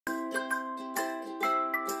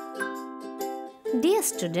Dear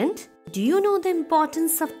student, do you know the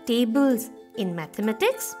importance of tables in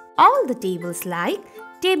mathematics? All the tables like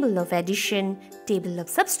table of addition, table of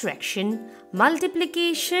subtraction,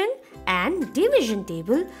 multiplication and division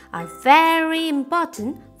table are very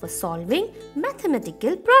important for solving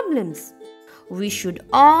mathematical problems. We should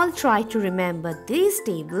all try to remember these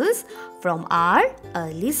tables from our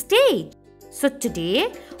early stage. So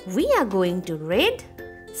today we are going to read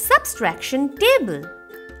subtraction table.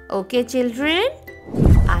 Okay children,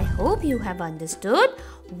 I hope you have understood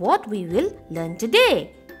what we will learn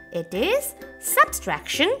today. It is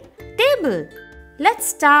subtraction table. Let's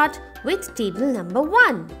start with table number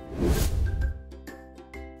 1.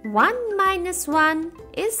 1 minus 1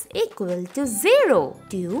 is equal to 0.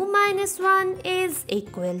 2 minus 1 is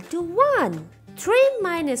equal to 1. 3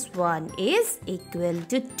 minus 1 is equal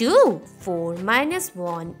to 2. 4 minus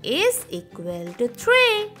 1 is equal to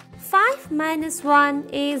 3. 5 minus 1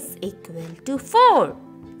 is equal to 4.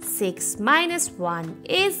 6 minus 1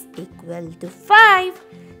 is equal to 5.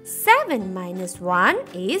 7 minus 1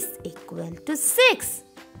 is equal to 6.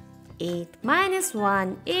 8 minus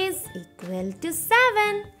 1 is equal to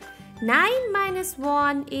 7. 9 minus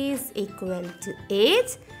 1 is equal to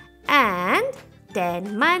 8. And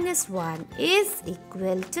 10 minus 1 is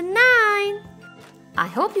equal to 9. I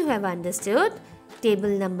hope you have understood table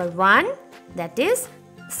number 1, that is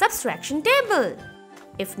subtraction table.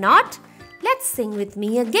 If not, let's sing with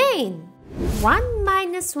me again. 1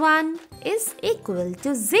 minus 1 is equal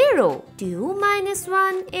to 0. 2 minus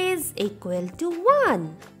 1 is equal to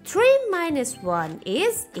 1. 3 minus 1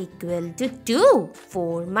 is equal to 2.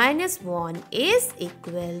 4 minus 1 is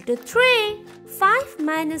equal to 3. 5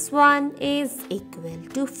 minus 1 is equal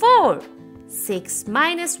to 4. 6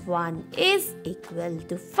 minus 1 is equal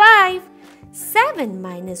to 5. 7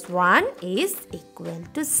 minus 1 is equal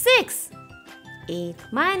to 6. 8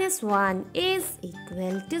 minus 1 is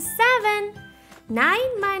equal to 7.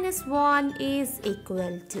 9 minus 1 is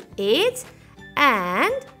equal to 8.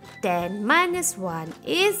 And 10 minus 1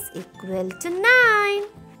 is equal to 9.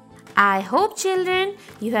 I hope children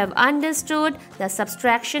you have understood the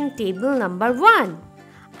subtraction table number 1.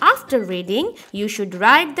 After reading, you should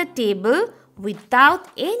write the table without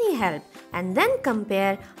any help and then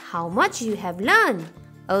compare how much you have learned.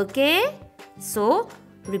 Okay? So,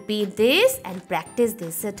 repeat this and practice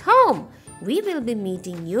this at home. We will be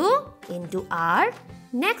meeting you into our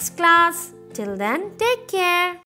next class. Till then, take care.